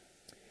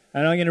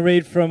And I'm going to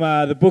read from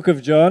the book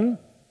of John,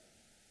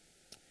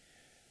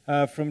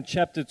 from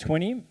chapter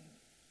 20,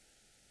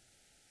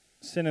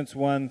 sentence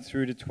 1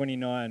 through to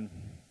 29,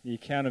 the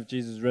account of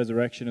Jesus'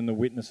 resurrection and the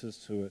witnesses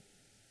to it.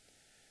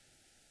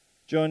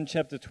 John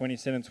chapter 20,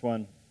 sentence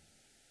 1.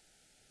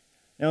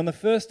 Now on the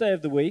first day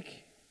of the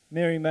week,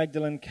 Mary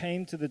Magdalene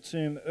came to the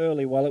tomb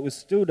early while it was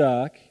still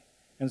dark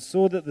and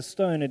saw that the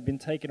stone had been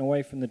taken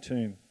away from the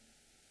tomb.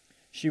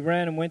 She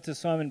ran and went to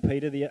Simon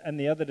Peter and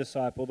the other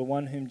disciple, the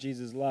one whom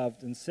Jesus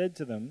loved, and said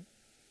to them,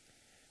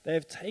 "They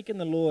have taken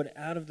the Lord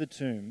out of the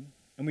tomb,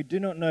 and we do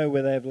not know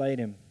where they have laid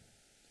him."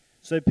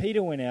 So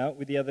Peter went out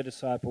with the other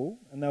disciple,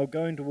 and they were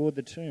going toward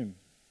the tomb.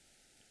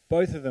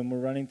 Both of them were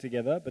running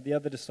together, but the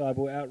other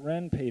disciple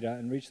outran Peter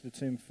and reached the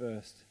tomb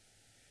first.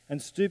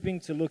 And stooping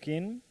to look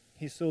in,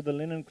 he saw the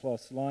linen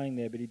cloths lying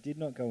there, but he did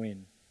not go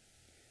in.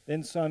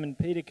 Then Simon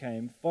Peter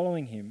came,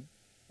 following him,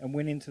 and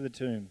went into the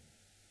tomb.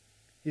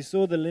 He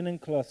saw the linen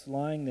cloths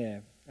lying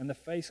there, and the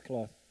face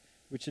cloth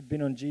which had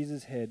been on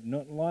Jesus' head,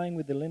 not lying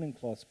with the linen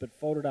cloths, but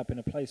folded up in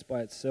a place by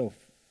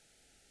itself.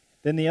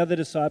 Then the other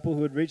disciple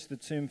who had reached the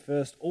tomb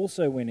first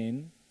also went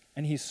in,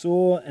 and he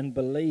saw and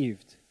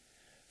believed.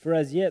 For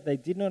as yet they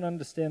did not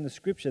understand the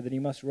scripture that he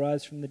must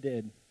rise from the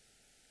dead.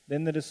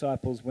 Then the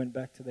disciples went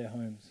back to their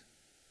homes.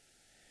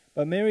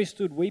 But Mary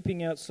stood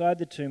weeping outside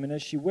the tomb, and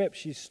as she wept,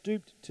 she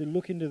stooped to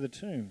look into the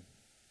tomb.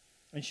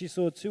 And she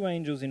saw two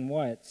angels in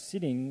white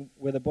sitting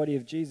where the body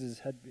of Jesus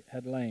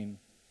had lain,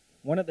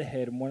 one at the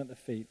head and one at the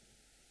feet.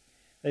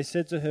 They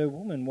said to her,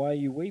 "Woman, why are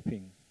you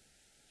weeping?"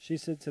 She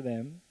said to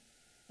them,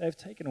 "They have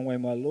taken away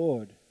my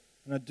Lord,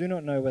 and I do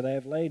not know where they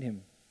have laid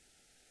him."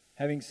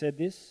 Having said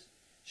this,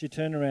 she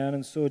turned around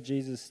and saw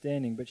Jesus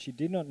standing, but she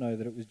did not know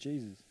that it was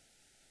Jesus.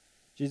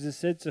 Jesus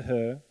said to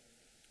her,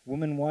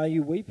 "Woman, why are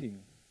you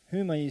weeping?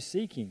 Whom are you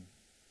seeking?"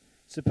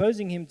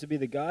 Supposing him to be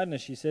the gardener,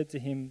 she said to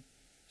him,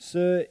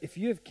 "Sir, if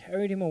you have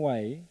carried him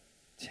away,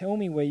 tell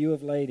me where you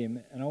have laid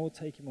him, and I will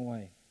take him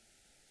away."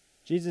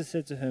 Jesus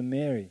said to her,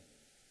 "Mary."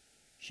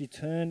 She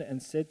turned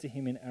and said to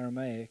him in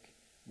Aramaic,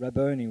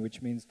 "Rabboni,"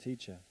 which means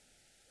teacher.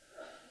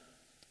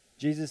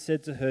 Jesus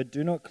said to her,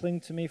 "Do not cling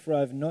to me, for I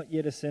have not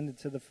yet ascended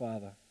to the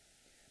Father.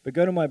 But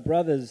go to my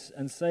brothers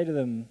and say to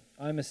them,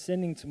 I am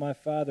ascending to my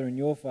Father and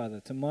your Father,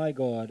 to my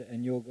God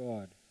and your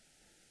God."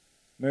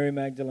 Mary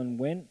Magdalene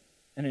went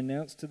and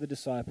announced to the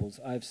disciples,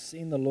 "I have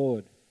seen the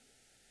Lord,"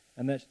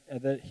 and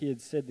that he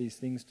had said these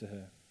things to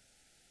her.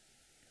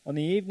 On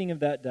the evening of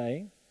that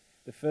day,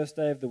 the first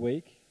day of the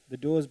week, the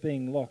doors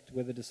being locked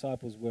where the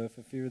disciples were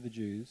for fear of the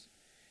Jews,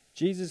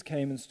 Jesus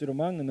came and stood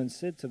among them and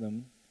said to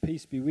them,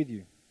 "Peace be with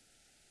you."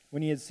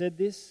 When he had said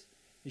this,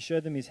 he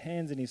showed them his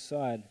hands and his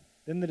side.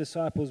 Then the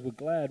disciples were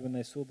glad when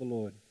they saw the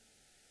Lord.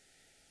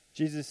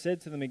 Jesus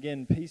said to them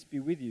again, "Peace be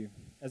with you.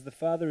 As the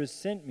Father has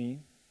sent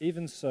me,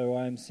 even so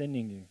I am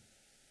sending you."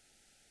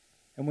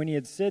 And when he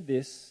had said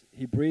this,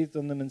 he breathed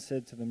on them and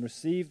said to them,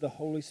 "Receive the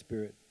Holy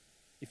Spirit.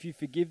 If you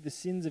forgive the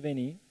sins of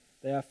any,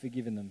 they are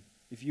forgiven them.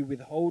 If you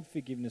withhold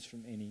forgiveness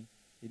from any,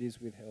 it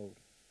is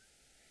withheld."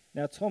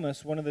 Now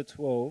Thomas, one of the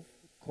 12,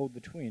 called the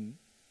twin,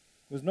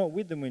 was not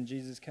with them when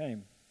Jesus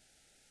came.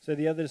 So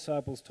the other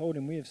disciples told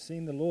him, "We have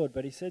seen the Lord."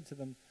 But he said to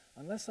them,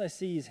 "Unless I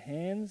see his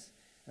hands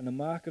and the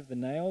mark of the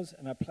nails,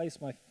 and I place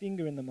my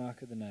finger in the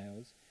mark of the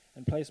nails,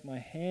 and place my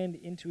hand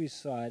into his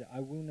side, I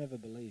will never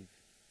believe."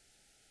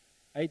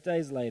 8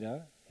 days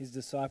later, his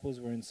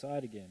disciples were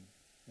inside again,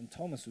 and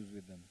Thomas was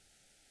with them.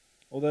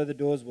 Although the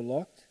doors were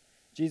locked,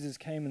 Jesus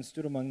came and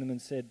stood among them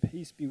and said,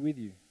 "Peace be with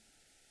you."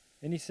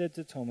 Then he said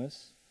to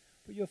Thomas,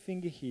 "Put your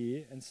finger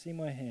here and see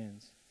my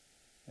hands,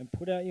 and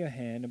put out your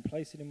hand and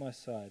place it in my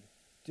side.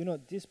 Do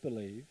not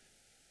disbelieve,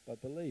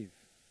 but believe."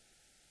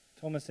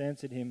 Thomas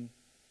answered him,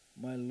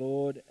 "My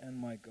Lord and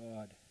my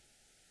God."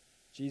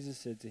 Jesus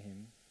said to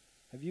him,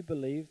 "Have you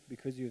believed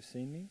because you have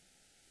seen me?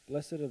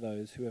 Blessed are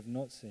those who have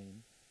not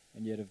seen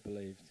and yet have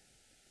believed."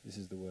 This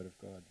is the word of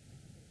God.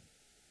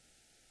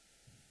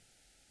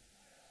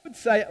 I would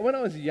say when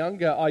I was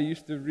younger, I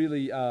used to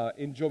really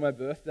enjoy my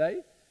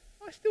birthday.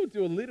 I still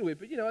do a little bit,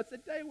 but it's a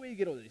day where you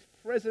get all these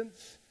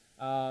presents.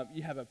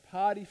 You have a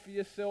party for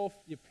yourself.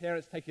 Your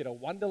parents take you to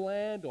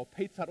Wonderland or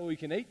Pizza Hut, all you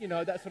can eat,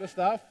 that sort of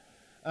stuff.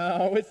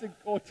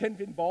 Or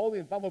 10-pin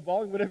bowling, bumper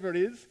bowling, whatever it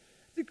is.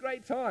 It's a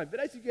great time. But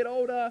as you get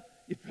older,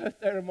 your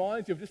birthday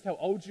reminds you of just how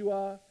old you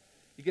are.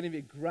 You're getting a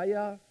bit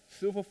grayer,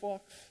 silver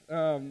fox.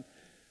 But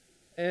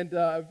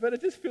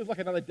it just feels like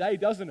another day,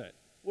 doesn't it?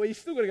 Well, you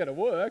still got to go to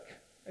work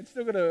and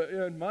still got to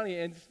earn money,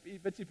 and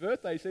it's your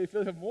birthday, so you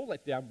feel even more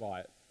let down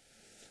by it.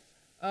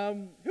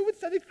 Who would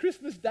say that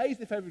Christmas Day is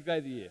their favourite day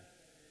of the year?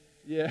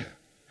 Yeah.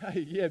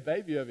 Hey, yeah,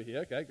 baby over here.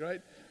 Okay,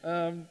 great.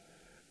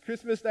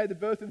 Christmas Day, the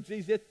birth of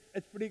Jesus,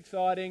 it's pretty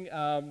exciting.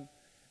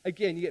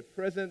 Again, you get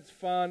presents,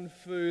 fun,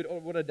 food, oh,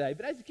 what a day.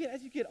 But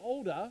as you get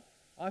older,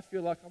 I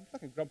feel like I'm a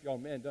fucking grumpy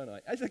old man, don't I?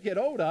 As I get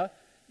older,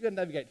 you got to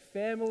navigate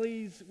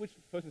families, which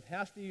person's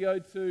house do you go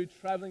to,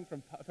 traveling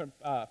from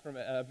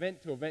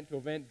event to event to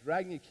event,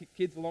 dragging your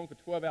kids along for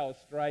 12 hours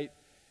straight.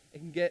 It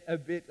can get a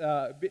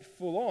bit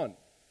full on.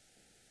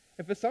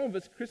 And for some of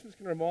us, Christmas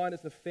can remind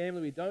us of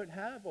family we don't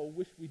have or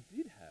wish we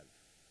did have.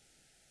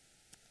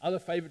 Other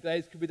favourite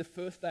days could be the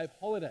first day of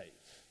holidays.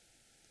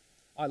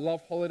 I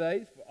love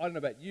holidays, but I don't know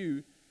about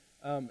you,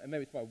 and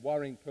maybe it's my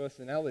worrying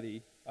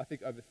personality, I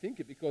think I overthink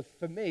it, because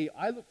for me,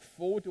 I look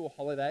forward to a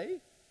holiday,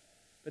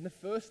 but the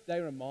first day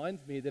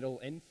reminds me that it'll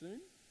end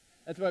soon.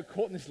 And so I'm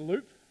caught in this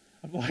loop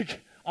of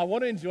like, I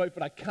want to enjoy it,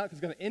 but I can't because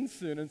it's going to end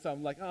soon. And so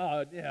I'm like,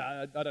 oh,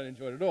 yeah, I don't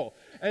enjoy it at all.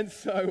 And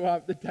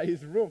so the day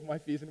is ruined for my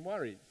fears and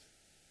worries.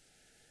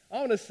 I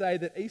want to say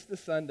that Easter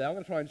Sunday, I'm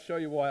going to try and show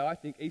you why I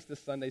think Easter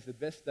Sunday is the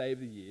best day of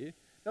the year.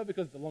 Not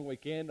because it's a long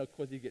weekend or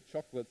because you get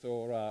chocolates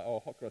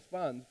or hot cross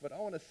buns, but I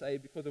want to say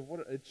because of what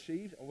it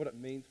achieves and what it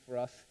means for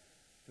us,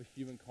 for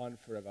humankind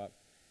forever.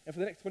 And for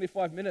the next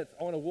 25 minutes,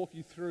 I want to walk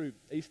you through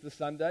Easter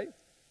Sunday,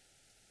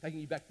 taking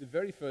you back to the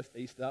very first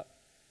Easter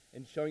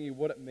and showing you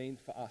what it means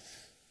for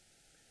us.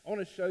 I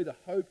want to show you the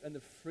hope and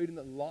the freedom,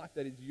 the life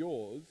that is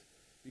yours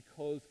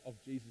because of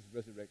Jesus'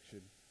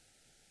 resurrection.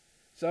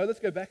 So let's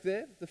go back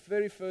there, the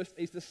very first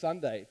Easter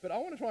Sunday. But I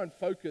want to try and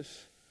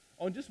focus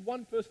on just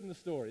one person in the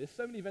story. There's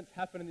so many events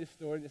happen in this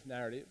story, in this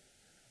narrative.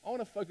 I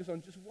want to focus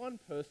on just one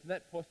person.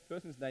 That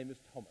person's name is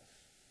Thomas.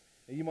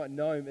 Now, you might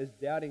know him as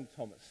Doubting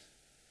Thomas.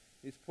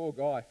 This poor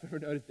guy, if you ever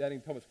noticed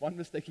Doubting Thomas, one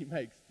mistake he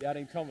makes,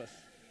 Doubting Thomas.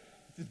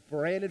 It's just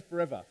branded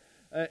forever.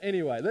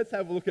 Anyway, let's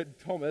have a look at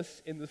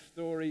Thomas in the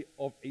story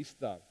of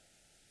Easter.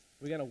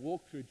 We're going to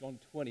walk through John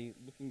 20,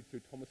 looking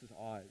through Thomas's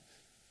eyes.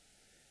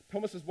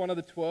 Thomas was one of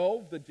the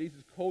 12 that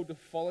Jesus called to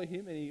follow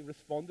him, and he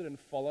responded and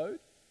followed.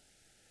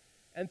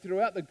 And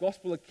throughout the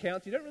gospel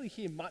accounts, you don't really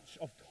hear much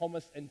of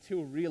Thomas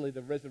until really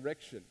the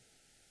resurrection.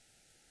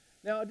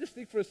 Now, just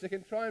think for a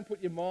second, try and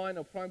put your mind,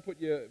 or try and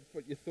put your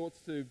thoughts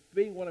to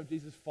being one of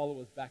Jesus'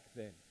 followers back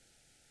then.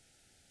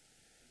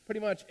 Pretty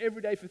much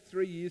every day for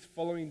 3 years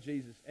following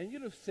Jesus. And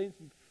you'd have seen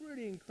some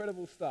pretty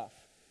incredible stuff.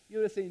 You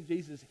would have seen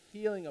Jesus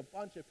healing a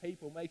bunch of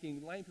people,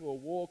 making lame people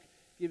walk,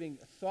 giving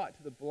sight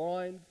to the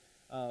blind.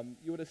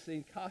 You would have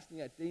seen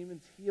casting out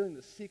demons, healing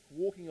the sick,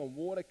 walking on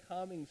water,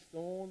 calming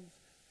storms,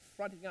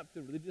 fronting up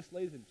to religious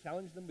leaders and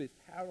challenging them with his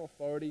power and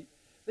authority.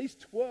 These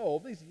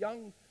 12,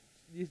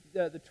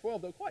 the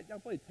 12, they were quite young,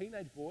 probably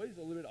teenage boys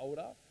or a little bit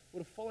older, would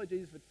have followed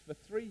Jesus for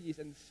 3 years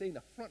and seen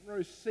a front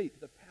row seat to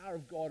the power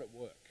of God at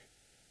work.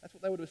 That's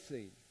what they would have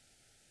seen.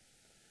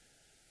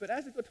 But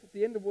as it got to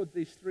the end of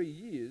these 3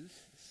 years,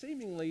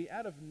 seemingly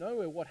out of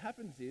nowhere, what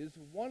happens is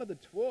one of the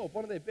 12,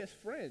 one of their best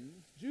friends,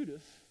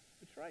 Judas,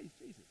 betrays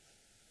Jesus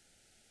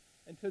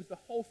and turns the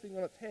whole thing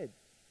on its head.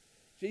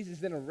 Jesus is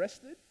then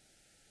arrested,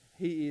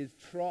 he is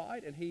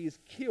tried, and he is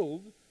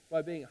killed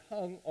by being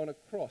hung on a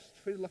cross,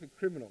 treated like a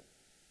criminal.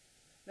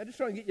 Now just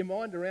try and get your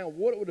mind around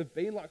what it would have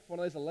been like for one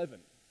of those 11.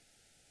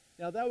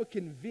 Now they were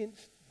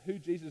convinced who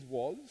Jesus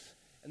was,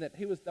 and that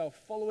they were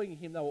following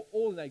him. They were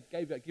all, they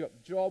give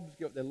up jobs,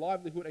 give up their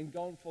livelihood, and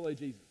go and follow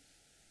Jesus.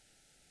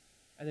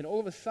 And then all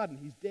of a sudden,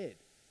 he's dead.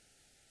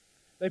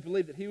 They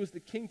believed that he was the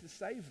king to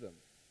save them,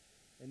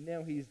 and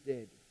now he's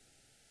dead.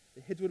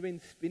 Their heads would have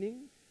been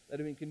spinning, they'd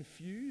have been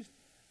confused,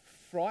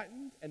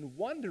 frightened, and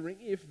wondering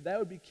if they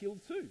would be killed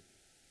too.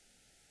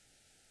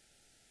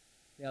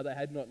 Now, they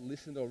had not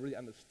listened or really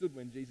understood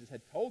when Jesus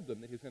had told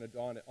them that he was going to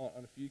die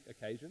on a few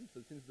occasions for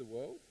the sins of the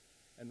world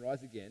and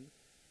rise again.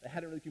 They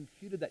hadn't really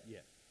computed that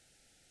yet.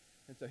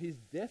 And so his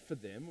death for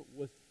them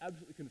was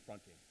absolutely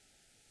confronting.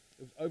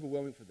 It was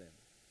overwhelming for them.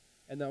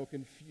 And they were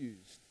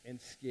confused and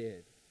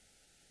scared.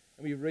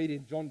 And we read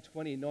in John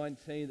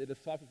 20:19, the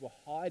disciples were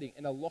hiding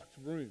in a locked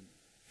room,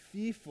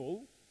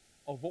 fearful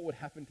of what would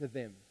happen to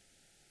them.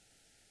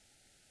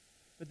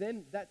 But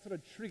then that sort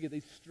of triggered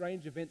these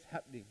strange events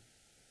happening.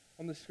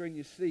 On the screen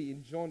you see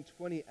in John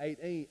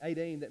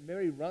 20:18 that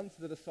Mary runs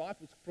to the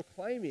disciples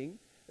proclaiming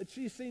that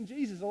she's seen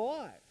Jesus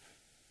alive.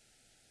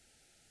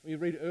 We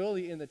read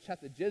early in the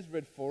chapter Jez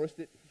read for us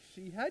that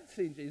she had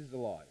seen Jesus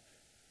alive,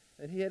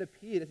 that he had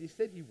appeared as he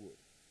said he would.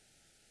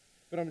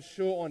 But I'm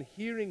sure on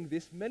hearing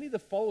this, many of the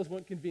followers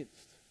weren't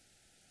convinced.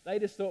 They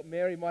just thought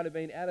Mary might have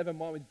been out of her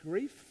mind with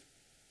grief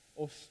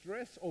or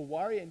stress or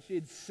worry, and she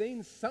had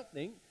seen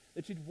something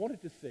that she'd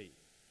wanted to see.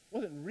 It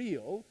wasn't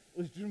real, it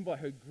was driven by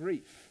her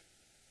grief.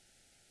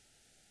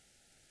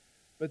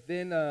 But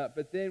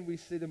then we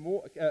see the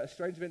more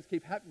strange events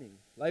keep happening.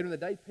 Later in the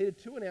day, Peter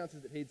too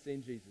announces that he had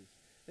seen Jesus.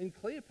 Then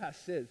Cleopas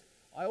says,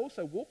 I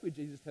also walked with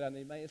Jesus today on the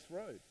Emmaus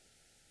Road.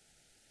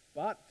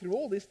 But through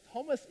all this,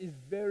 Thomas is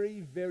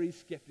very, very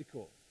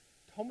skeptical.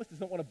 Thomas does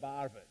not want a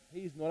bar of it.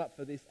 He's not up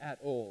for this at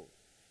all.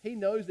 He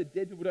knows that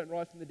dead people don't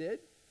rise from the dead.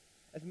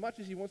 As much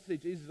as he wants to see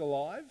Jesus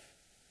alive,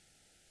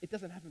 it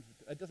doesn't happen.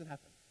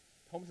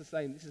 Thomas is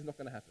saying this is not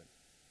going to happen.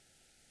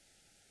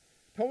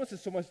 Thomas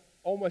is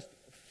almost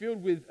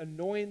filled with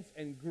annoyance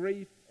and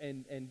grief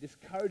and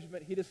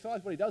discouragement. He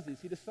decides what he does is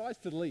he decides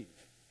to leave.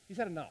 He's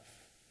had enough.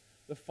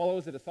 The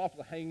followers, the disciples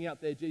are hanging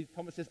out there.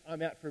 Thomas says,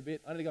 I'm out for a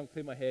bit. I need to go and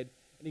clear my head.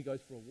 And he goes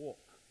for a walk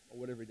or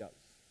whatever he does.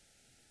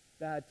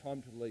 Bad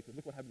time to leave. But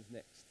look what happens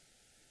next.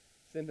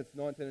 Sentence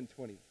 19 and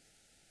 20.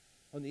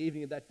 On the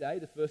evening of that day,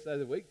 the first day of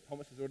the week,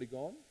 Thomas has already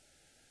gone.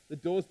 The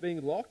doors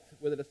being locked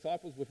where the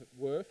disciples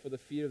were for the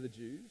fear of the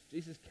Jews,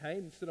 Jesus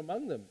came and stood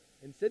among them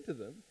and said to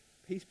them,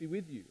 "Peace be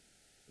with you."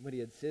 And when he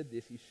had said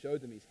this, he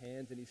showed them his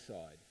hands and his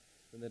side.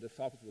 Then the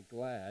disciples were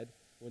glad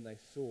when they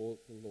saw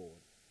the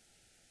Lord.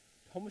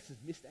 Thomas has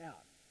missed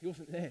out. He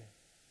wasn't there.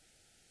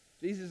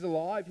 Jesus is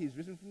alive. He's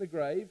risen from the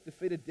grave,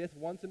 defeated death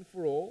once and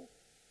for all.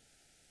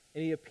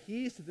 And he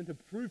appears to them to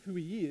prove who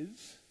he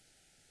is,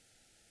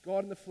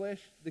 God in the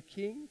flesh, the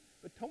King.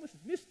 But Thomas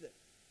has missed it.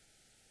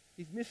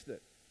 He's missed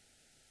it.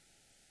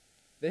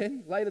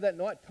 Then, later that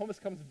night, Thomas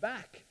comes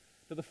back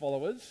to the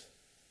followers,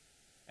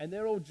 and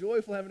they're all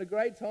joyful, having a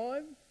great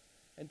time,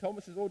 and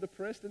Thomas is all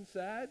depressed and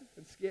sad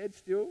and scared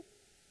still.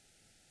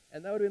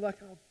 And they would be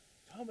like, "Oh,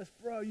 Thomas,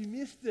 bro, you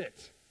missed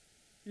it.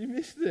 You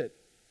missed it.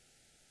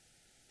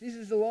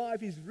 Jesus is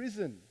alive. He's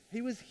risen.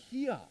 He was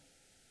here."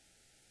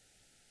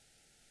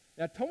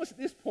 Now, Thomas, at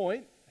this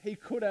point, he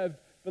could have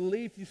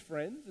believed his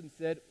friends and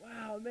said,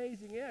 "Wow,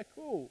 amazing, yeah,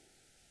 cool."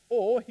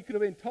 Or he could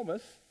have been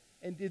Thomas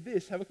and did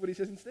this. Have a look what he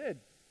says instead.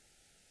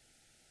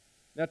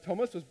 Now,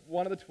 Thomas was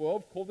one of the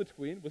 12, called the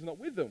twin, was not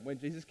with them when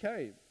Jesus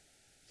came.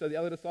 So the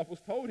other disciples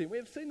told him, "We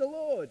have seen the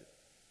Lord."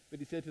 But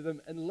he said to them,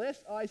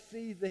 "Unless I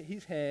see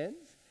his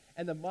hands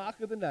and the mark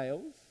of the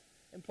nails,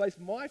 and place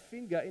my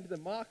finger into the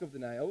mark of the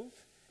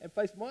nails, and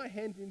place my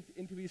hand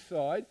into his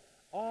side,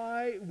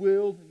 I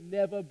will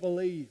never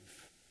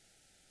believe."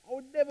 I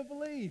would never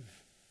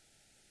believe.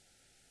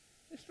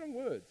 They're strong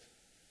words.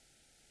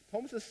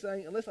 Thomas is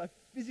saying, unless I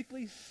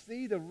physically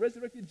see the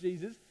resurrected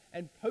Jesus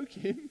and poke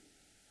him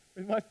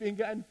with my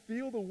finger and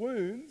feel the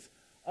wounds,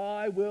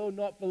 I will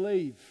not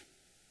believe.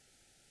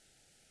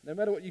 No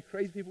matter what you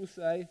crazy people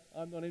say,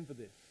 I'm not in for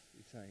this,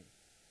 he's saying.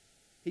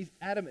 He's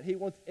adamant. He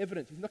wants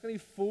evidence. He's not going to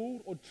be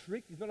fooled or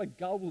tricked. He's not a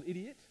gullible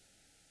idiot.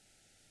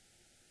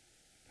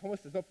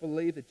 Thomas does not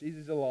believe that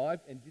Jesus is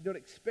alive and did not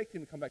expect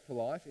him to come back to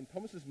life. In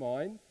Thomas's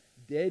mind,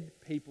 dead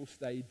people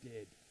stay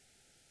dead.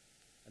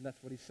 And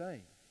that's what he's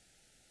saying.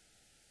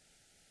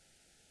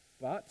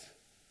 But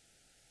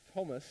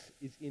Thomas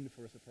is in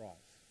for a surprise.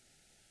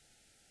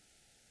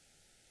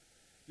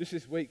 Just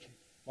this week,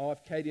 my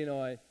wife Katie and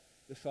I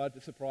decided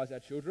to surprise our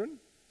children.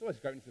 It's always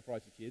great to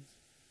surprise your kids.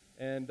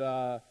 And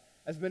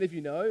as many of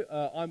you know,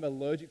 I'm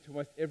allergic to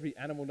almost every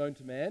animal known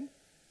to man.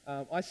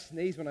 I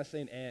sneeze when I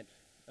see an ant.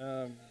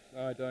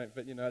 I don't,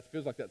 but it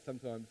feels like that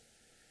sometimes.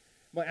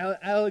 My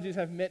allergies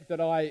have meant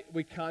that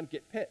we can't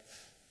get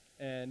pets,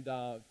 and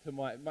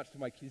much to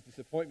my kids'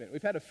 disappointment.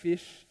 We've had a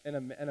fish and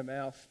a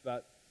mouse,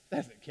 but that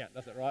doesn't count,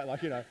 does it, right?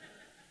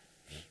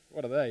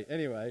 What are they?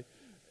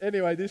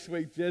 Anyway, this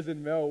week Jez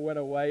and Mel went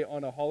away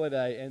on a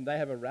holiday, and they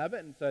have a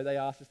rabbit, and so they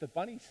asked us to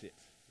bunny sit,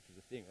 which is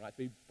a thing, right?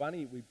 We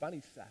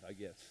bunny sat, I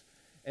guess.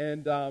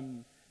 And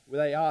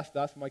they asked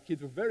us. My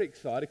kids were very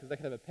excited because they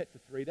could have a pet for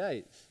 3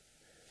 days.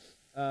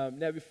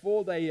 Now,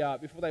 before they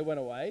went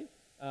away,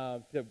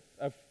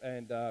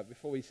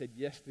 before we said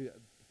yes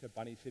to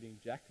bunny sitting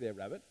Jack, their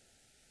rabbit,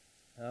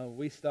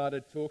 we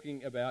started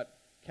talking about.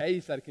 Katie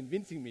started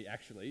convincing me,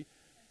 actually,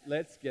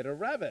 let's get a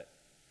rabbit.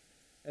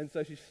 And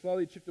so she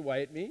slowly chipped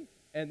away at me,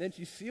 and then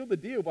she sealed the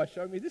deal by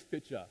showing me this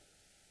picture.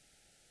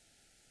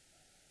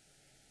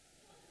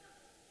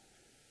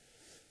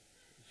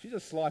 She's a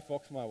sly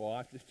fox, my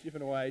wife, just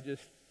chipping away,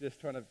 just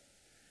trying to,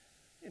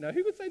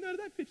 who would say no to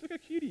that picture? Look how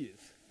cute he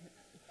is.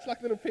 It's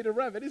like little Peter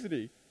Rabbit, isn't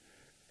he?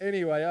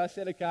 Anyway, I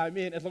said, "Okay, I'm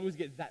in, as long as we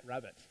get that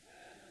rabbit."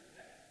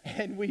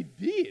 And we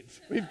did.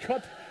 We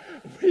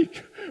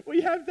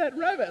have that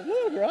rabbit.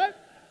 Look, right?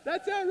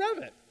 That's our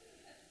rabbit.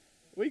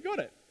 We got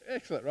it.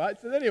 Excellent, right?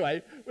 So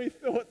anyway, we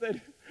thought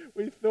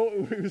we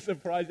would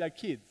surprise our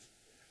kids.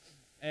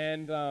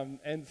 And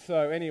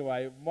so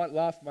anyway,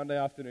 last Monday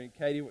afternoon,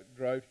 Katie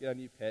drove to get a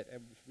new pet,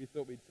 and we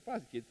thought we'd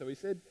surprise the kids. So we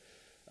said,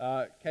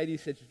 Katie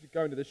said she should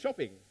go into the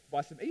shopping,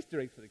 buy some Easter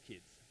eggs for the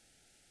kids.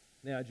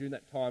 Now, during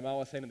that time, I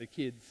was saying to the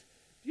kids,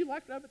 "Do you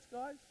like rabbits,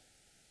 guys?"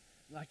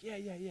 They're like,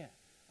 yeah.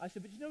 I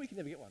said, "But we can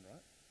never get one,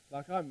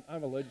 right?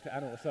 I'm allergic to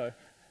animals, so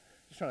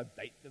just trying to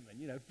bait them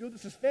and, build the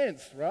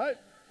suspense, right?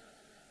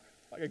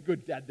 Like a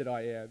good dad that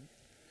I am.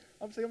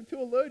 I'm saying, I'm too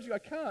allergic, I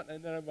can't."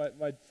 And then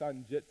my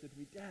son Jet said to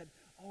me, "Dad,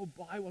 I'll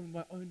buy one with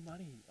my own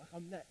money.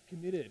 I'm that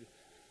committed."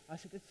 I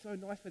said, "That's so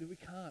nice, but we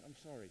can't. I'm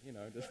sorry."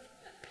 Just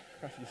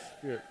crush his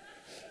spirit.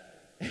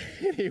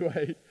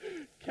 Anyway,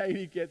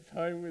 Katie gets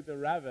home with the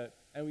rabbit,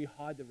 and we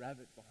hide the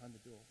rabbit behind the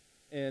door.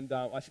 And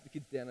I sit the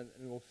kids down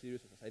in all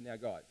seriousness. I say, "Now,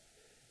 guys,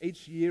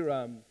 each year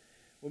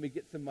when we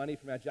get some money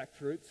from our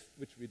jackfruits,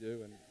 which we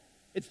do, and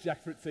it's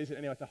jackfruit season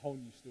anyway, it's a whole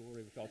new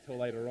story, which I'll tell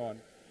later on.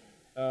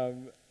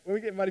 When we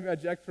get money from our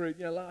jackfruit,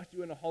 last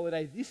year on a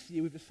holiday, this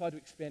year we've decided to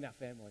expand our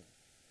family.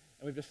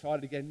 And we've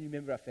decided to get a new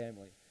member of our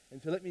family.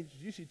 And so let me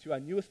introduce you to our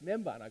newest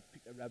member." And I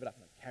picked the rabbit up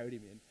and I carried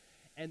him in.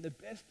 And the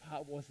best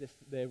part was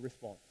their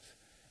response.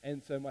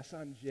 And so my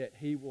son Jet,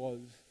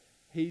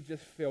 he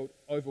just felt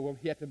overwhelmed.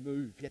 He had to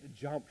move, he had to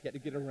jump, he had to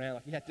get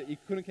around. He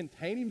couldn't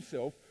contain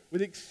himself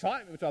with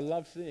excitement, which I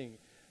love seeing.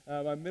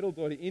 My middle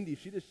daughter, Indy,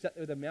 she just sat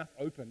there with her mouth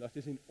open. I was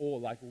just in awe,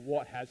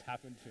 what has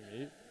happened to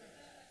me?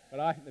 But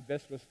I think the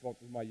best response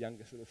was my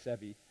youngest little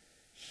Savvy.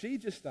 She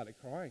just started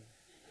crying.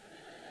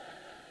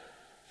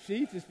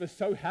 she just was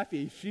so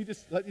happy, she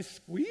just let this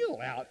squeal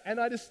out. And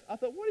I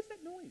thought, what is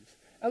that noise?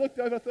 I looked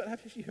over, I thought, has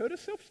she hurt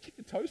herself? She kicked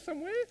a toe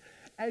somewhere?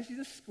 And she's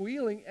just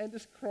squealing and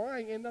just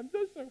crying, and I'm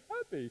just so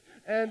happy.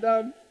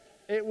 And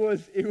it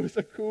was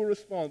a cool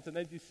response. And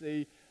as you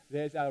see,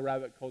 there's our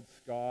rabbit called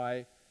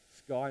Sky.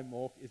 Sky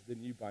Mork is the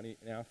new bunny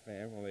in our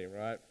family,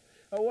 right?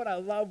 But what I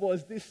love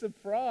was this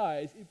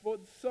surprise. It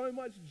brought so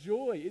much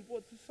joy. It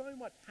brought so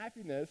much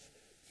happiness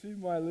to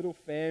my little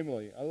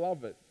family. I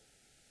love it.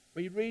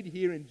 We read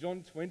here in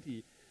John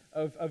 20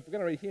 we're going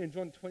to read here in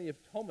John 20 of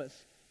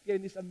Thomas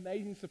getting this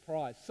amazing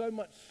surprise, so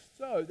much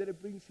so that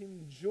it brings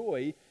him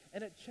joy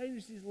and it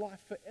changes his life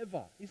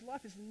forever. His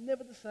life is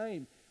never the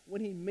same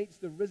when he meets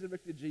the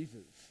resurrected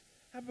Jesus.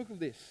 Have a look at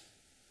this.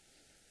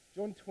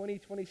 John 20,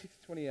 26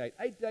 to 28.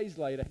 8 days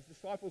later, his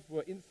disciples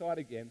were inside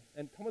again,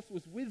 and Thomas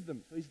was with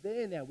them. So he's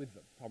there now with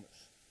them,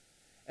 Thomas.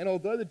 And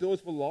although the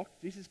doors were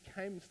locked, Jesus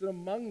came and stood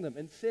among them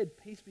and said,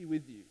 "Peace be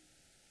with you."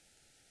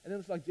 And then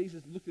it's like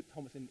Jesus looked at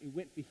Thomas and he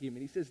went for him,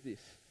 and he says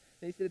this.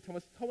 Then he said to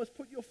Thomas, "Thomas,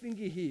 put your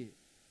finger here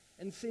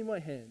and see my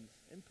hands,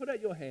 and put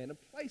out your hand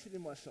and place it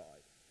in my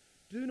side.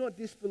 Do not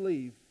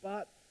disbelieve,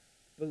 but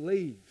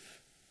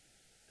believe."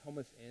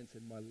 Thomas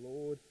answered, "My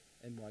Lord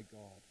and my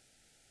God."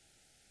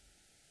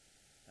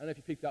 I don't know if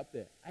you picked up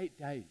there. 8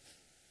 days.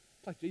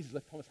 It's like Jesus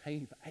left Thomas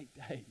hanging for 8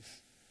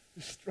 days.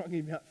 Just strung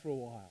him out for a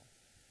while.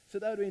 So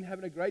they would have been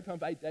having a great time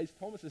for 8 days.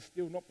 Thomas is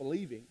still not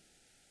believing.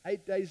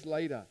 8 days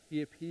later,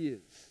 he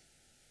appears,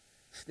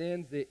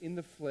 stands there in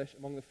the flesh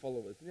among the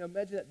followers. Now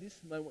imagine at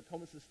this moment what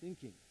Thomas is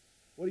thinking,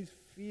 what he's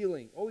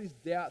feeling, all his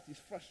doubts, his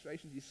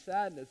frustrations, his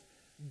sadness,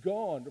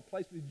 gone,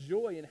 replaced with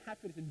joy and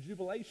happiness and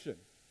jubilation.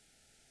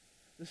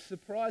 The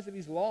surprise of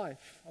his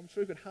life. I'm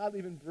sure he could hardly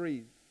even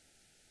breathe.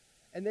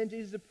 And then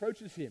Jesus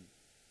approaches him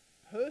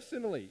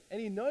personally, and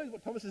he knows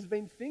what Thomas has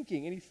been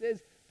thinking, and he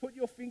says, "Put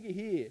your finger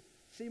here,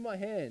 see my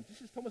hand,"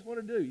 just as Thomas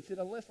wanted to do. He said,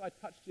 "Unless I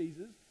touch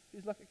Jesus,"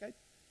 he's like, "Okay,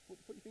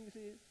 put your fingers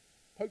here,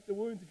 poke the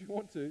wounds if you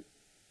want to."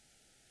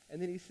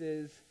 And then he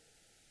says,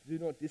 "Do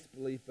not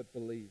disbelieve, but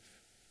believe."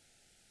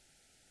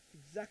 It's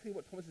exactly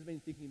what Thomas has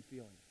been thinking and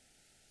feeling.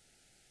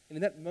 And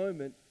in that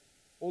moment,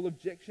 all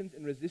objections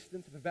and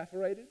resistance have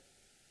evaporated,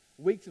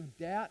 weeks of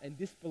doubt and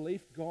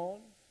disbelief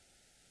gone.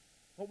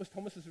 What was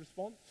Thomas's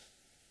response?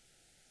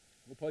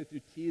 Well, probably through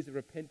tears of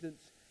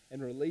repentance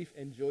and relief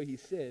and joy, he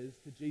says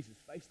to Jesus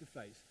face to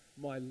face,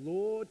 "My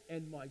Lord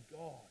and my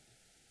God,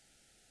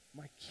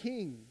 my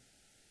King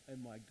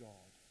and my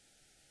God."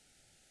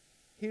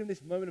 Here in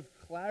this moment of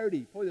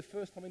clarity, probably the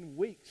first time in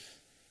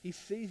weeks, he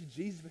sees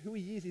Jesus for who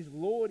he is, his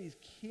Lord, his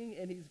King,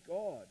 and his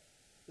God.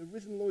 The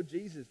risen Lord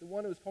Jesus, the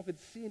one who has conquered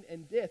sin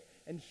and death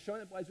and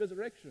shown it by his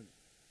resurrection.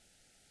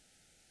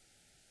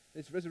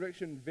 This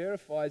resurrection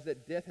verifies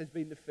that death has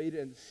been defeated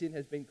and sin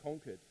has been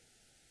conquered.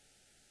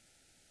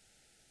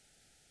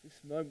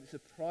 This moment, this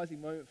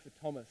surprising moment for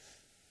Thomas,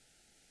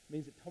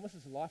 means that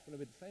Thomas's life will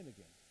never be the same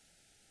again.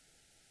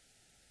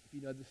 If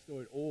you know the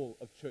story at all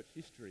of church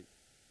history,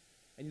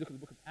 and you look at the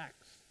book of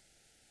Acts,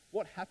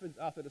 what happens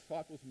after the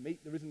disciples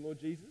meet the risen Lord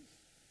Jesus?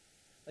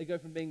 They go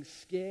from being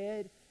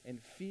scared and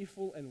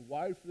fearful and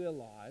worried for their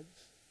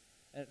lives,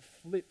 and it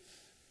flips,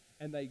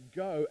 and they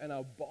go and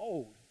are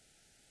bold.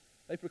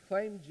 They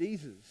proclaim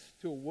Jesus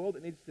to a world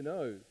that needs to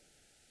know.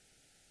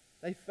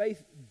 They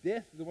face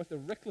death with almost a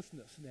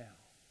recklessness now,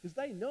 because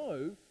they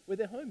know where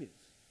their home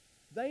is.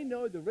 They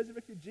know the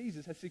resurrected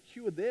Jesus has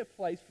secured their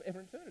place forever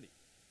and eternity.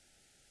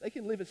 They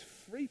can live as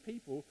free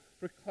people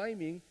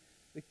proclaiming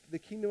the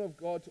kingdom of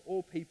God to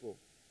all people.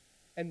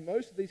 And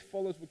most of these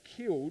followers were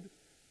killed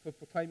for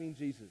proclaiming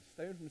Jesus.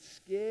 They went from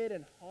scared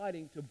and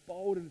hiding to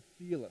bold and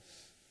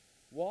fearless.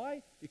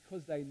 Why?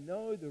 Because they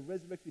know the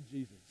resurrected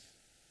Jesus.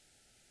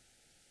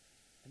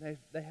 And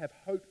they have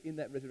hope in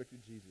that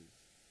resurrected Jesus.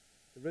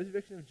 The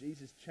resurrection of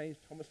Jesus changed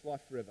Thomas'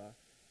 life forever.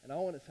 And I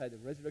want to say the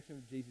resurrection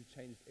of Jesus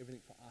changes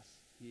everything for us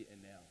here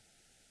and now.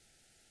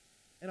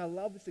 And I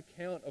love this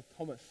account of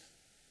Thomas.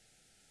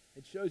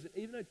 It shows that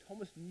even though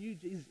Thomas knew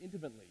Jesus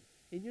intimately,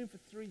 he knew him for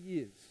 3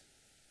 years.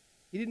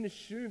 He didn't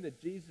assume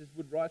that Jesus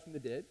would rise from the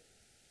dead.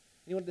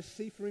 He wanted to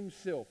see for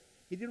himself.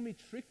 He didn't want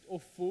to be tricked or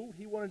fooled.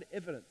 He wanted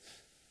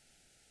evidence.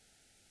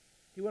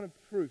 He wanted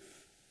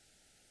proof.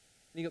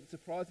 And he got the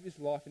surprise of his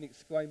life and he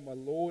exclaimed, "My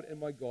Lord and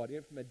my God." He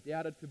went from a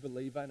doubter to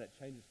believer, and it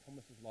changes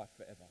Thomas's life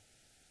forever.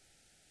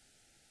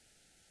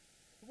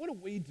 But what do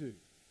we do?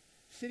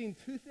 Sitting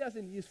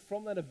 2,000 years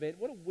from that event,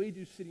 what do we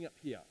do sitting up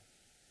here?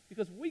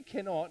 Because we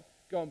cannot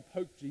go and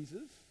poke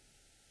Jesus.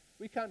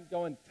 We can't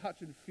go and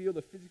touch and feel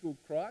the physical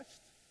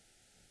Christ.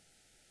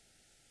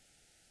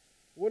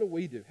 What do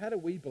we do? How do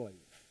we believe?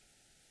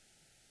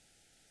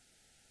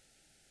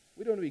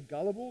 We don't want to be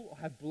gullible or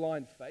have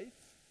blind faith.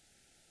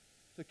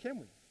 So can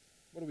we?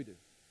 What do we do?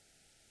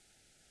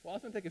 Well, I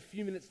just want to take a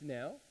few minutes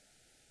now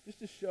just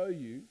to show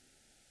you,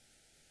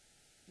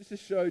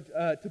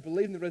 to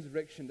believe in the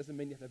resurrection doesn't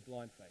mean you have to have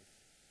blind faith.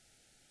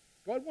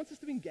 God wants us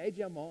to engage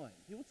our mind.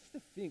 He wants us to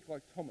think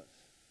like Thomas.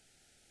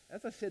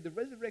 As I said, the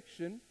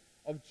resurrection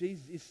of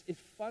Jesus is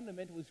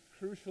fundamental, is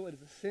crucial, it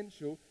is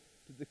essential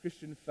to the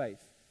Christian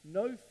faith.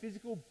 no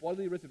physical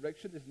bodily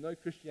resurrection, there's no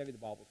Christianity, the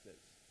Bible says.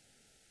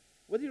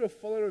 Whether you're a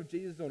follower of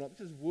Jesus or not,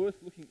 this is worth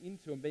looking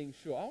into and being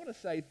sure. I want to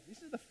say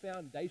this is the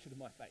foundation of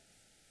my faith.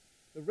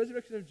 The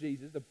resurrection of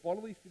Jesus, the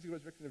bodily, physical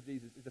resurrection of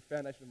Jesus, is the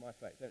foundation of my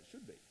faith, and it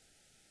should be.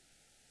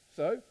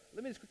 So,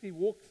 let me just quickly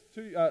walk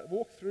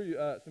through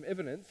some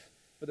evidence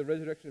for the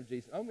resurrection of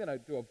Jesus. I'm going to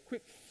do a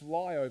quick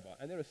flyover,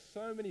 and there are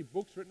so many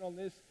books written on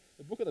this.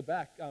 The book at the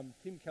back,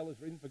 Tim Keller's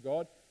Reason for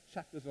God,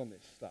 chapters on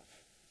this stuff.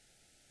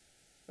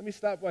 Let me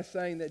start by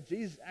saying that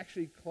Jesus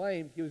actually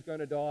claimed he was going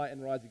to die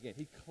and rise again.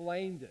 He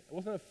claimed it. It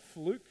wasn't a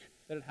fluke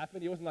that it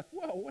happened. He wasn't like,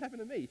 whoa, what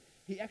happened to me?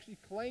 He actually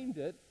claimed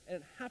it, and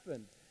it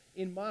happened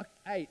in Mark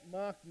 8,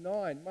 Mark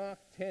 9, Mark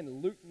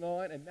 10, Luke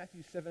 9, and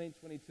Matthew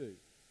 17:22.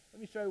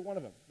 Let me show you one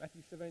of them.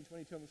 Matthew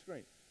 17:22 on the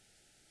screen.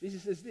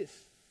 Jesus says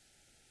this,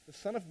 the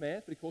Son of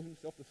Man, but he calls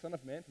himself the Son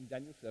of Man from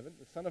Daniel 7,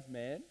 the Son of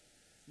Man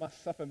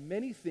must suffer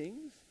many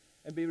things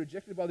and be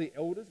rejected by the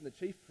elders and the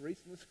chief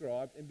priests and the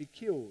scribes and be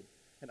killed,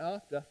 and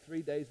after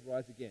 3 days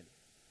rise again.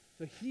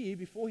 So here,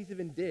 before he's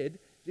even dead,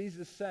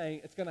 Jesus is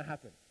saying it's going to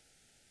happen.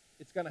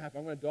 It's going to happen.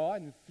 I'm going to die,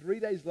 and 3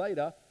 days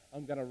later,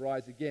 I'm going to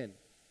rise again.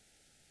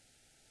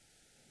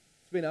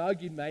 It's been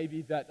argued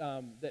maybe that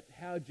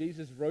how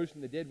Jesus rose from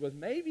the dead was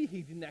maybe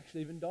he didn't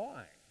actually even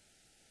die.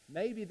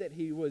 Maybe that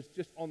he was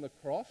just on the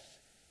cross,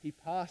 he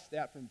passed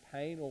out from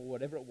pain or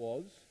whatever it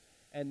was,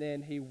 and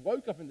then he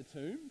woke up in the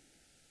tomb,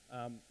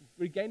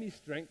 regained his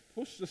strength,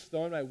 pushed the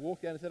stone away,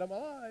 walked out and said, I'm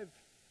alive.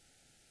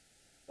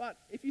 But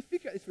if you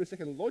think about this for a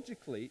second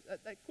logically,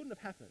 that couldn't have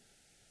happened.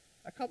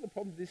 A couple of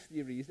problems with this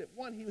theory is that,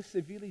 one, he was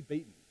severely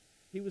beaten.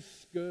 He was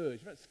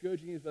scourged. Right?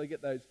 Scourging is where they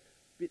get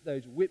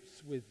those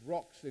whips with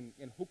rocks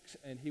and hooks,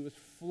 and he was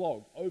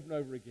flogged over and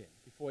over again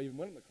before he even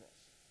went on the cross.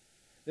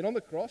 Then on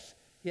the cross,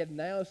 he had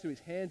nails through his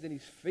hands and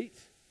his feet,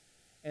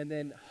 and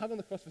then hung on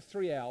the cross for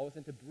 3 hours,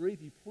 and to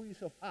breathe, you pull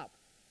yourself up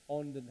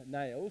on the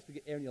nails to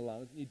get air in your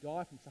lungs, and you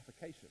die from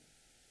suffocation.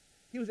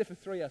 He was there for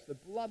 3 hours. The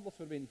blood loss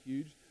would have been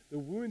huge. The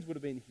wounds would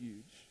have been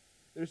huge.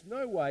 There's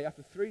no way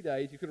after 3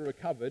 days you could have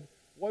recovered,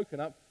 woken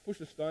up,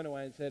 pushed a stone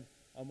away and said,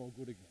 I'm all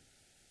good again.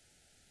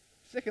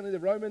 Secondly, the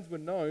Romans were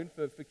known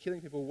for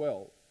killing people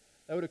well.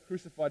 They would have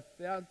crucified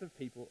thousands of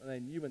people, and they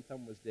knew when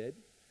someone was dead.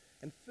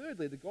 And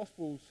thirdly, the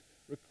Gospels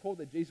record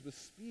that Jesus was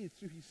speared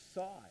through his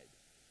side,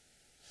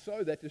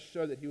 so that to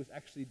show that he was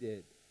actually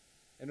dead.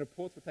 And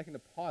reports were taken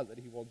to Pilate that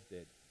he was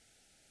dead.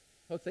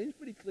 So it seems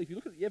pretty clear, if you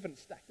look at the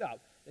evidence stacked up,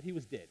 that he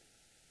was dead.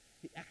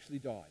 He actually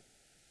died.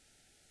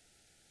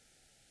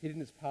 He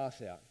didn't just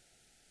pass out.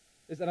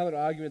 There's another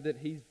argument that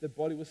the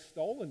body was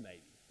stolen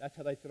maybe. That's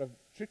how they sort of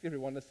tricked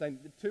everyone into saying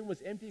the tomb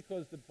was empty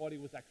because the body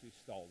was actually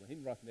stolen. He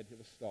didn't rise from the dead, it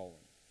was stolen.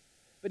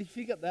 But if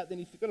you get that, then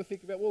you've got to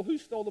think about, well, who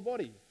stole the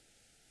body?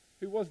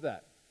 Who was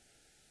that?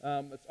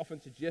 It's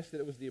often suggested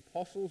it was the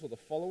apostles or the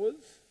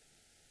followers.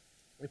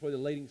 They're probably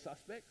the leading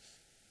suspects.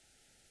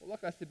 Well,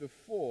 like I said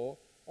before,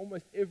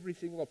 almost every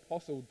single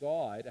apostle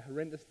died a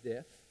horrendous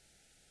death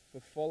for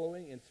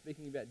following and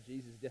speaking about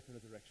Jesus' death and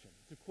resurrection.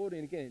 It's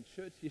recorded again in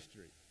church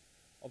history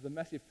of the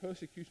massive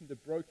persecutions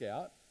that broke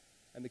out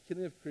and the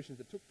killing of Christians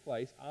that took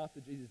place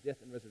after Jesus' death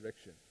and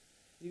resurrection.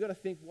 You've got to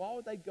think, why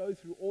would they go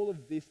through all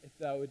of this if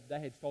they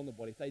had stolen the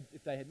body,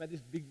 if they had made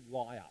this big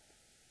lie up?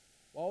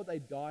 Why would they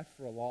die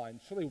for a lie? And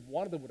surely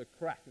one of them would have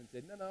cracked and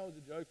said, no, it was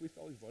a joke, we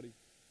stole his body.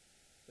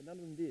 But none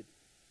of them did.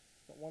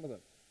 Not one of them.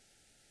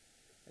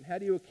 And how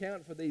do you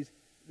account for this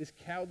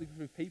cowardly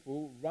group of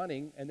people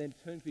running and then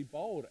turning to be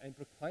bold and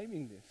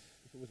proclaiming this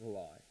if it was a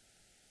lie?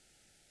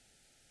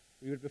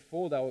 We read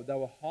before they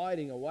were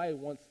hiding away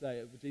once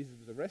Jesus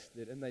was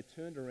arrested, and they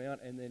turned around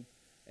and then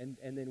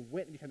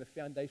went and became the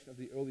foundation of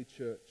the early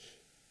church.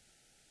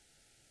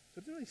 So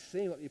it doesn't really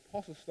seem like the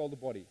apostles stole the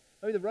body.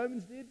 Maybe the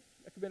Romans did.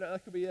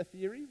 That could be a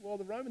theory. Well,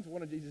 the Romans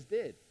wanted Jesus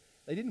dead.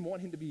 They didn't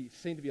want him to be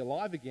seen to be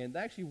alive again.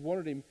 They actually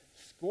wanted him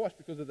squashed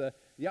because of the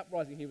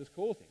uprising he was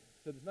causing.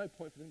 So there's no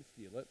point for them to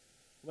steal it.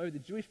 Or maybe the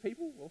Jewish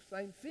people, well,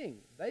 same thing.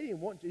 They didn't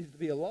want Jesus to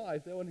be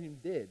alive. They wanted him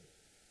dead.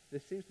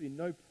 There seems to be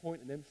no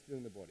point in them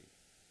stealing the body.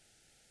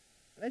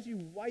 And as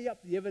you weigh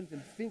up the evidence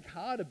and think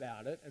hard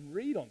about it and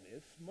read on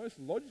this, most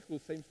logical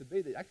seems to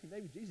be that actually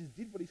maybe Jesus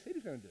did what he said he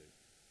was going to do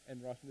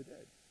and rise from the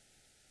dead.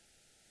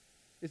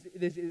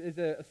 There's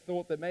a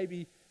thought that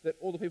maybe that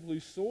all the people who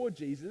saw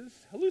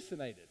Jesus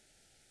hallucinated.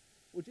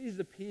 Well, Jesus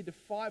appeared to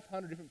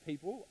 500 different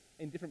people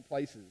in different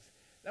places.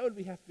 That would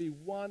have to be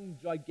one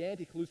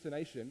gigantic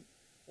hallucination,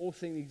 all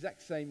seeing the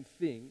exact same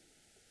thing.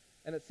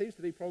 And it seems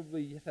to be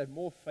probably you have to have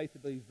more faith to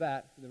believe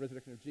that than the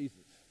resurrection of Jesus,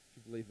 if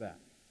you believe that.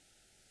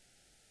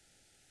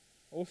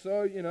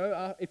 Also,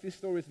 if this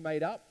story is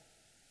made up,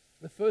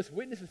 the first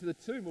witnesses to the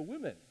tomb were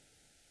women.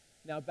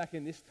 Now, back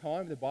in this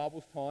time, the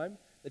Bible's time,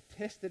 the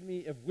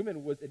testimony of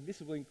women was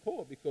admissible in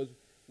court because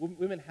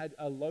women had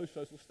a low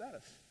social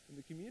status in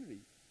the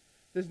community.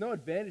 There's no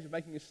advantage of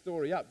making a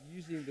story up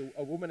using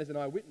a woman as an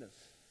eyewitness.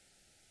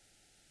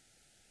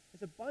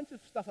 There's a bunch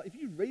of stuff. If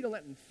you read on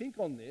that and think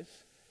on this,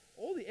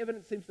 all the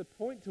evidence seems to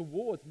point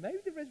towards maybe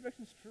the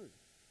resurrection's true.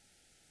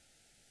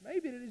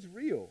 Maybe it is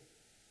real.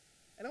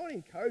 And I want to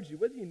encourage you,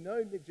 whether you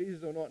know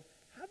Jesus or not,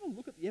 have a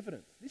look at the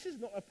evidence. This is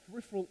not a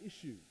peripheral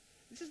issue.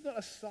 This is not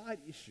a side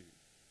issue.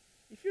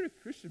 If you're a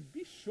Christian,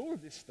 be sure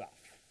of this stuff.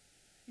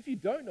 If you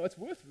don't know, it's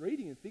worth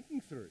reading and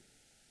thinking through.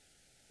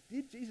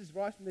 Did Jesus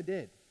rise from the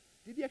dead?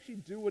 Did he actually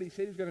do what he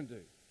said he was going to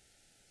do?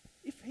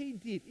 If he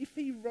did, if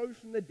he rose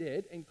from the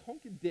dead and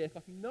conquered death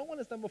like no one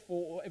has done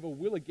before or ever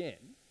will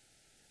again,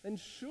 then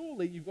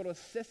surely you've got to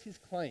assess his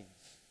claims.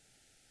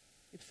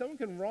 If someone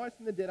can rise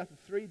from the dead after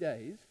 3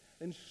 days,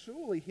 then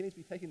surely he needs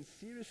to be taken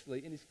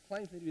seriously and his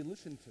claims need to be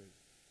listened to.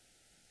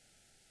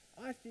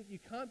 I think you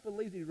can't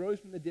believe that he rose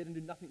from the dead and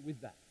do nothing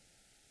with that.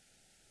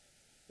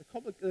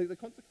 The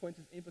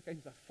consequences,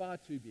 implications are far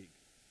too big.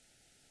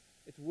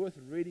 It's worth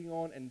reading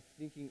on and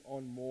thinking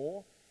on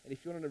more. And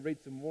if you want to read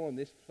some more on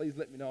this, please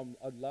let me know.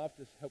 I'd love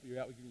to help you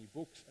out with giving you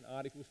books and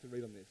articles to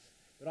read on this.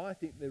 But I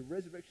think the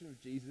resurrection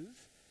of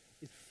Jesus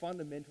is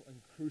fundamental and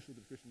crucial to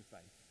the Christian faith.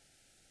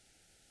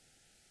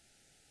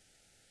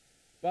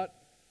 But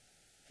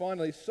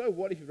finally, so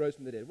what if he rose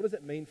from the dead? What does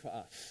it mean for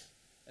us?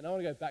 And I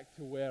want to go back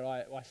to where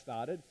I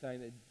started,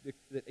 saying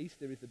that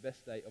Easter is the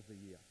best day of the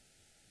year.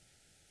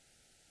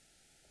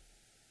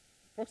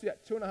 Approximately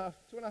about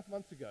two and a half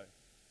months ago,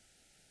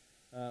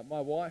 my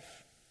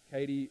wife,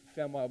 Katie,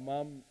 found my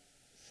mum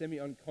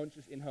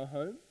semi-unconscious in her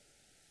home.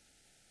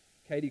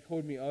 Katie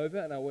called me over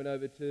and I went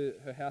over to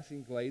her house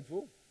in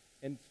Gladesville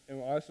and I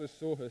also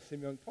saw her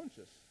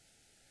semi-unconscious.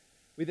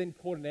 We then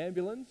called an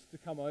ambulance to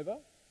come over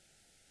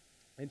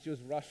and she was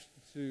rushed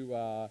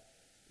to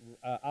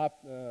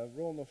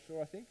Royal North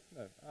Shore, I think,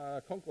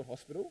 Concord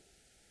Hospital,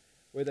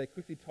 where they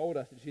quickly told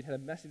us that she'd had a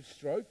massive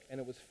stroke and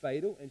it was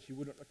fatal and she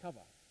would not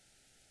recover.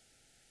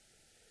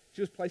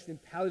 She was placed in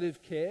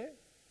palliative care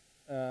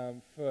I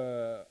think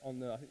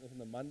it was on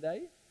the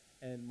Monday,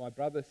 and my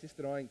brother,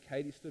 sister, and I, and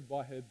Katie stood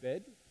by her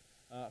bed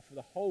for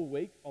the whole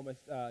week,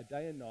 almost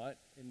day and night,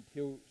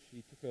 until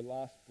she took her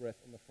last breath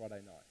on the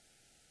Friday night.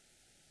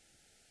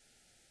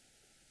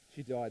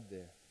 She died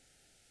there.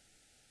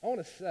 I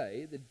want to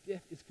say that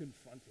death is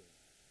confronting.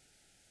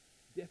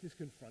 Death is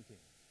confronting.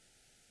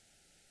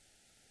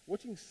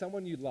 Watching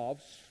someone you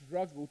love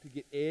struggle to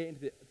get air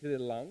into their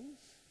lungs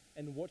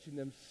and watching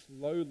them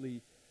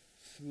slowly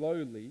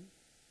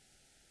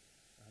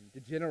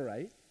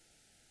degenerate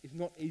is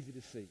not easy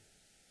to see.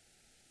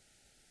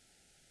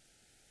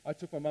 I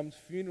took my mum's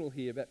funeral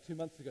here about 2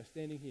 months ago,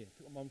 standing here.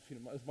 Took my mum's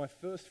funeral. It was my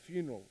first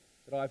funeral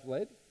that I've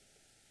led,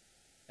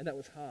 and that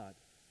was hard.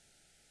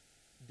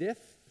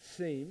 Death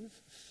seems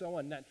so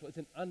unnatural. It's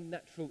an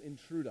unnatural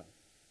intruder.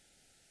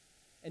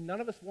 And none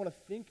of us want to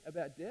think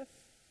about death,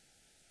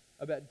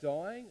 about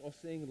dying, or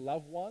seeing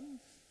loved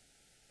ones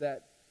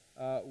that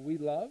we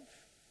love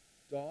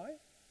die.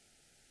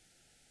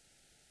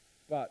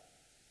 But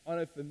I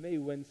know for me,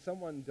 when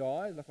someone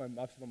dies, like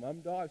I've seen my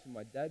mum die, I've seen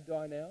my dad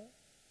die now,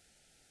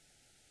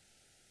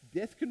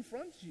 death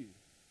confronts you.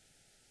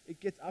 It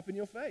gets up in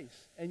your face,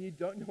 and you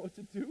don't know what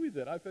to do with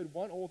it. I've heard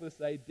one author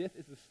say, death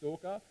is a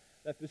stalker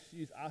that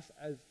pursues us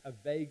as a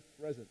vague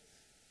presence.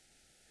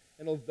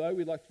 And although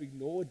we like to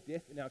ignore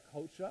death in our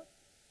culture,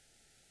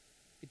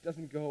 it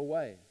doesn't go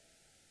away.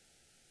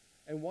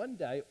 And one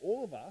day,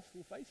 all of us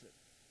will face it.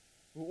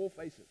 We'll all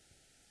face it.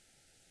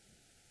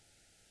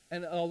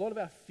 And a lot of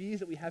our fears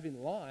that we have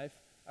in life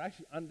are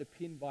actually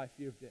underpinned by a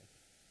fear of death,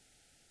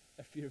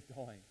 a fear of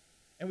dying.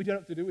 And we don't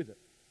know what to do with it.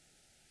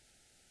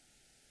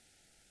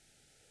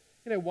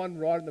 You know, one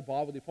writer in the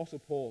Bible, the Apostle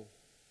Paul,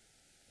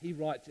 he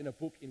writes in a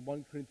book in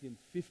 1 Corinthians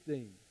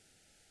 15,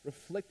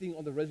 reflecting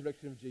on the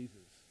resurrection of Jesus.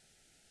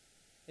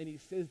 And he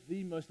says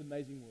the most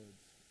amazing words.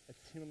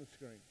 It's him on the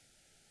screen.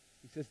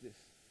 He says this: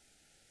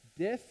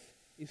 death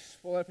is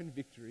swallowed up in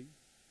victory.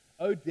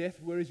 O death,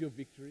 where is your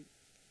victory?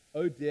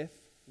 O death,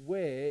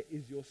 where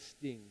is your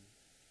sting?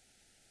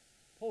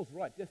 Paul's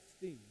right, death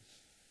stings.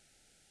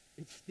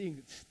 It stings.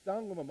 It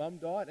stung when my mum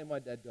died and my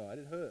dad died.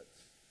 It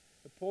hurts.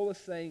 But Paul is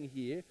saying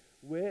here,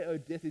 where, O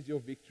death, is your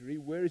victory?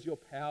 Where is your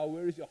power?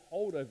 Where is your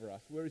hold over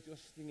us? Where is your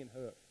sting and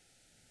hurt?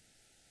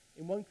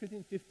 In 1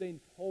 Corinthians 15,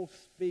 Paul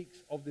speaks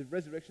of the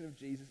resurrection of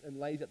Jesus and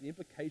lays out the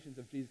implications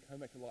of Jesus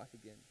coming back to life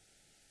again.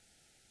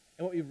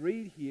 And what we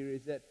read here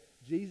is that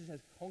Jesus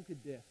has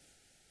conquered death.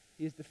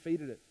 He has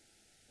defeated it.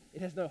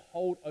 It has no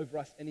hold over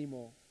us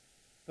anymore.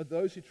 For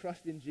those who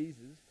trust in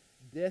Jesus,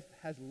 death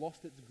has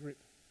lost its grip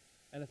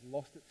and has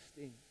lost its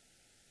sting.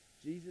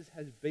 Jesus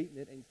has beaten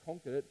it and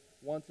conquered it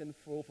once and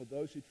for all for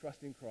those who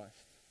trust in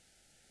Christ.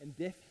 And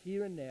death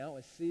here and now,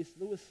 as C.S.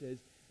 Lewis says,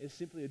 is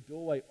simply a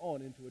doorway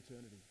on into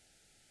eternity.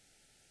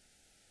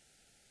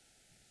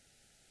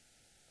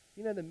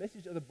 You know, the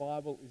message of the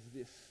Bible is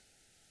this.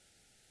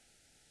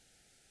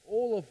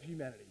 All of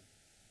humanity,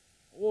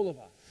 all of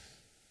us,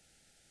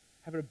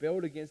 have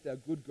rebelled against our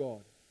good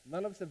God.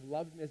 None of us have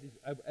loved him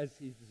as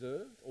he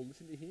deserved or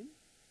listened to him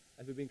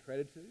as we've been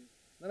created to.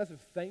 None of us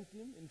have thanked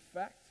him. In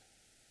fact,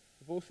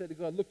 we've all said to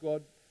God, look,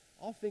 God,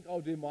 I think I'll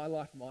do my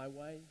life my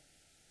way,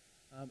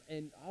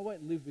 and I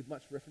won't live with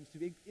much reference to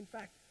you. In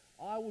fact,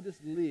 I will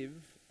just live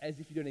as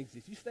if you don't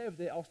exist. You stay over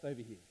there, I'll stay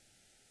over here.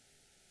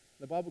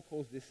 The Bible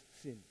calls this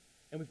sin,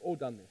 and we've all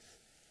done this.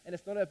 And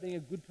it's not about being a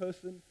good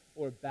person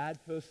or a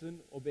bad person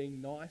or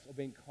being nice or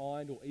being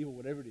kind or evil,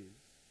 whatever it is.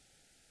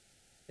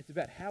 It's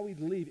about how we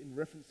live in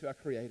reference to our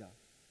Creator.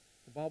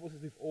 The Bible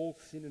says we've all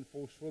sinned and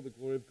fall short of the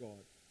glory of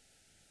God.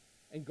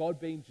 And God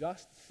being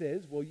just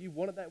says, well, you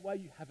want it that way,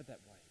 you have it that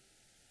way.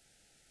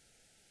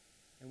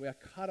 And we are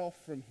cut off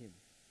from Him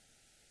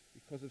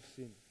because of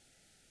sin.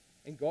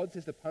 And God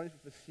says the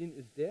punishment for sin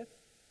is death,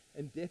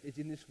 and death is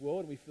in this world,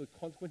 and we feel the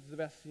consequences of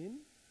our sin.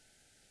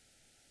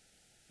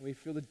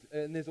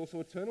 And there's also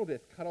eternal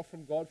death, cut off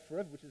from God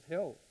forever, which is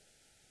hell.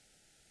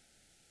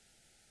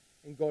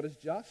 And God is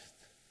just,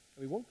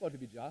 and we want God to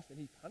be just, and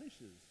He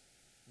punishes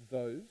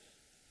those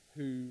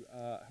who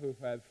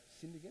have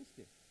sinned against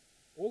Him.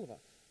 All of us.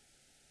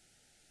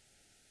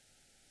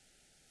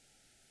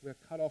 We are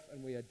cut off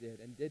and we are dead,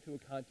 and dead people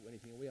can't do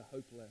anything, and we are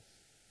hopeless.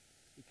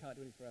 We can't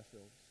do anything for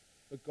ourselves.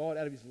 But God,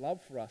 out of His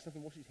love for us,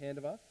 doesn't wash His hand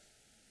of us,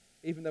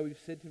 even though we've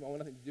said to Him, I want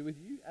nothing to do with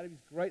you, out of His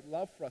great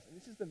love for us. And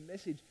this is the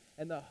message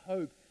and the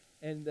hope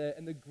and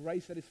the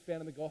grace that is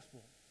found in the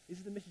gospel. This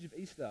is the message of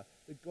Easter,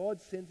 that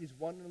God sends His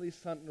one and only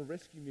Son on a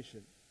rescue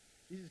mission.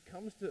 Jesus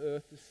comes to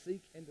earth to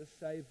seek and to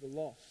save the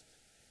lost.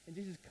 And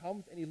Jesus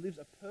comes and He lives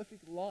a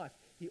perfect life.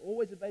 He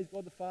always obeys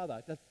God the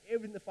Father, does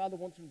everything the Father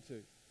wants Him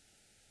to.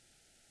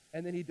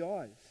 And then He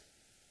dies,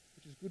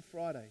 which is Good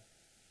Friday.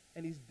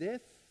 And His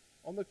death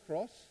on the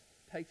cross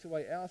takes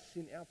away our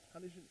sin, our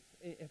punishment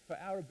for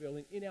our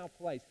rebellion in our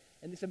place.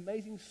 And this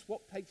amazing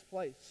swap takes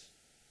place.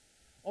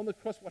 On the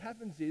cross, what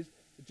happens is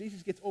that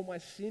Jesus gets all my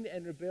sin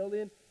and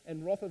rebellion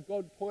and wrath of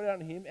God poured out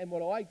on Him, and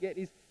what I get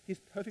is His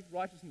perfect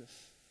righteousness,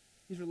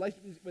 His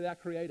relationship with our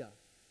Creator.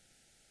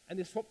 And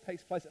this swap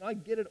takes place, and I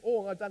get it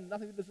all, and I've done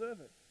nothing to deserve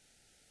it.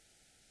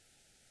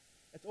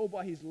 It's all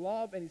by His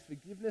love and His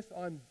forgiveness.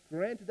 I'm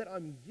granted that.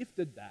 I'm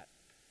gifted that.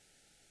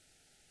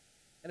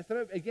 And it's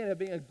not, again, about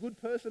being a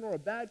good person or a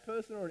bad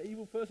person or an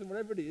evil person,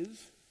 whatever it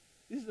is.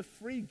 This is a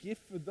free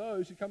gift for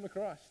those who come to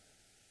Christ.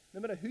 No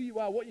matter who you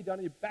are, what you've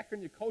done, your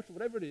background, your culture,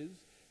 whatever it is,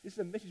 this is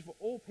a message for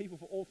all people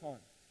for all time.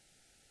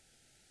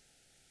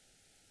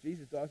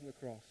 Jesus dies on the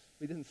cross.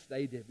 But He doesn't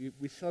stay dead.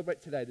 We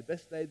celebrate today, the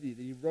best day of the year,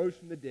 that He rose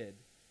from the dead.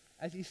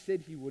 As He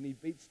said He would, and He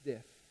beats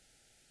death.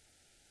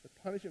 The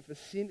punishment for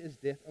sin is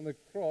death. On the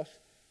cross,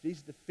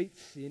 Jesus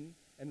defeats sin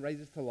and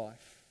raises to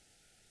life.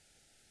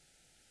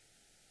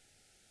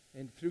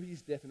 And through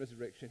His death and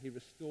resurrection, He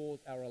restores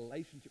our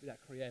relationship with our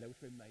Creator, which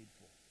we're made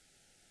for.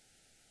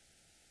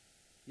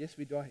 Yes,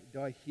 we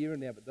die here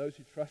and now, but those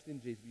who trust in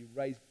Jesus, we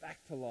raise back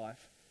to life,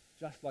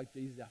 just like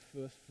Jesus, our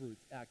first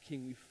fruits, our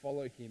King. We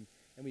follow Him,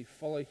 and we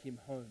follow Him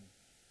home.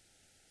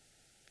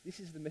 This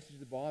is the message of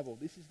the Bible.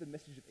 This is the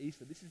message of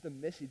Easter. This is the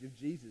message of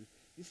Jesus.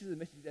 This is the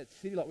message that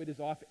City Light we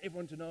desire for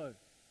everyone to know.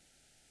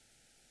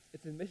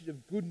 It's a message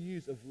of good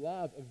news, of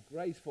love, of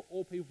grace for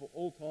all people, for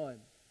all time.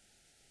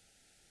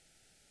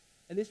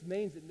 And this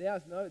means that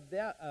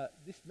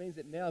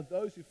now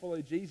those who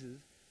follow Jesus,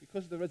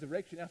 because of the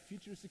resurrection, our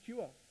future is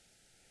secure.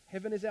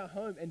 Heaven is our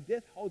home, and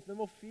death holds no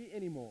more fear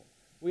anymore.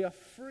 We are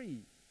free.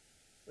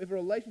 We have a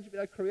relationship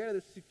with our Creator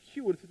that's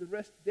secured through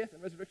the death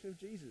and resurrection of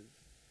Jesus.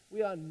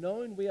 We are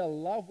known, we are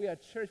loved, we are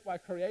cherished by our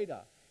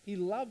Creator. He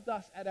loved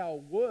us at our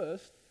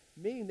worst,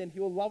 meaning then He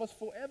will love us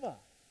forever,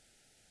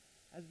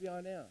 as we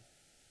are now.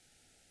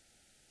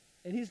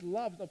 And His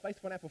love is not based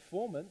upon our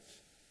performance,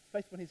 it's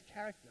based upon His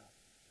character.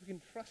 We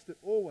can trust it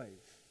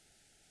always.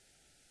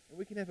 And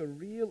we can have a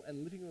real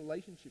and living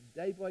relationship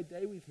day by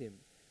day with Him.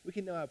 We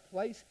can know our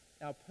place,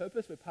 our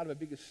purpose, we're part of a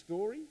bigger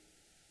story,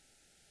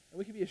 and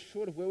we can be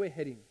assured of where we're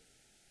heading.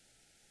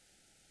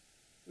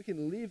 We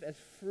can live as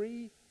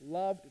free,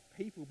 loved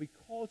people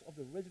because of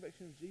the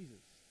resurrection of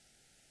Jesus.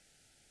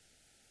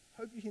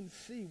 Hope you can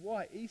see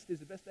why Easter is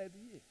the best day of the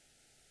year.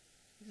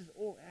 This is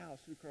all ours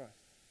through Christ.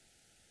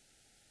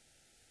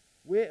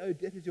 Where, O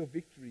death, is your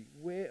victory?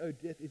 Where, O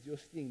death, is your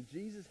sting?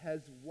 Jesus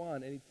has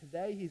won, and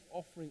today He's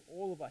offering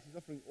all of us, He's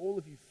offering all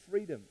of you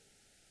freedom.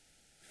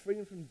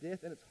 Freedom from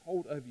death and its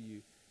hold over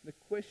you. And the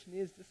question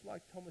is, just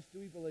like Thomas, do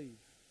we believe?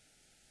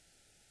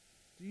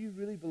 Do you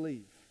really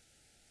believe?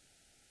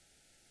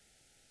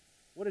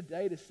 What a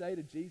day to say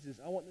to Jesus,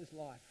 I want this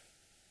life.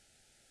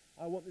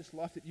 I want this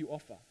life that you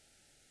offer.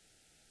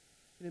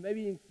 You know,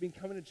 maybe you've been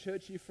coming to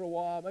church here for a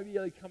while. Maybe you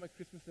only come at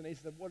Christmas and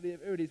Easter.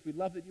 Whatever it is, we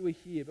love that you are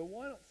here. But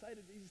why not say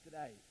to Jesus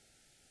today,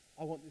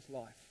 I want this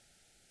life.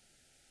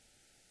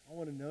 I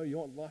want to know you.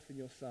 I want life in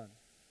your Son.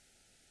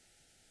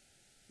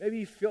 Maybe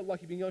you felt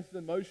like you've been going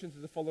through the motions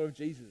as a follower of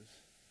Jesus.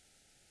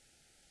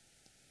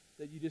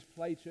 That you just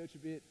play church a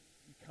bit,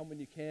 you come when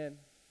you can.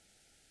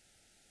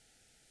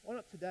 Why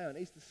not today on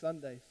Easter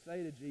Sunday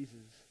say to Jesus,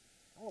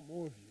 I want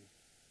more of you.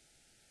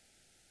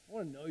 I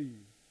want to know you.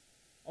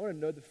 I want to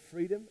know the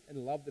freedom and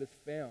love that is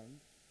found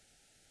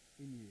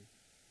in you.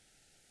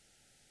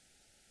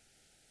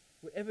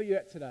 Wherever you're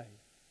at today,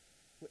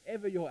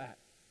 wherever you're at,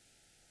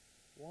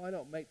 why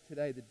not make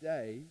today the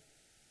day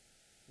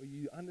where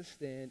you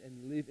understand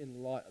and live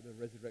in light of the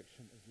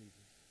resurrection of Jesus?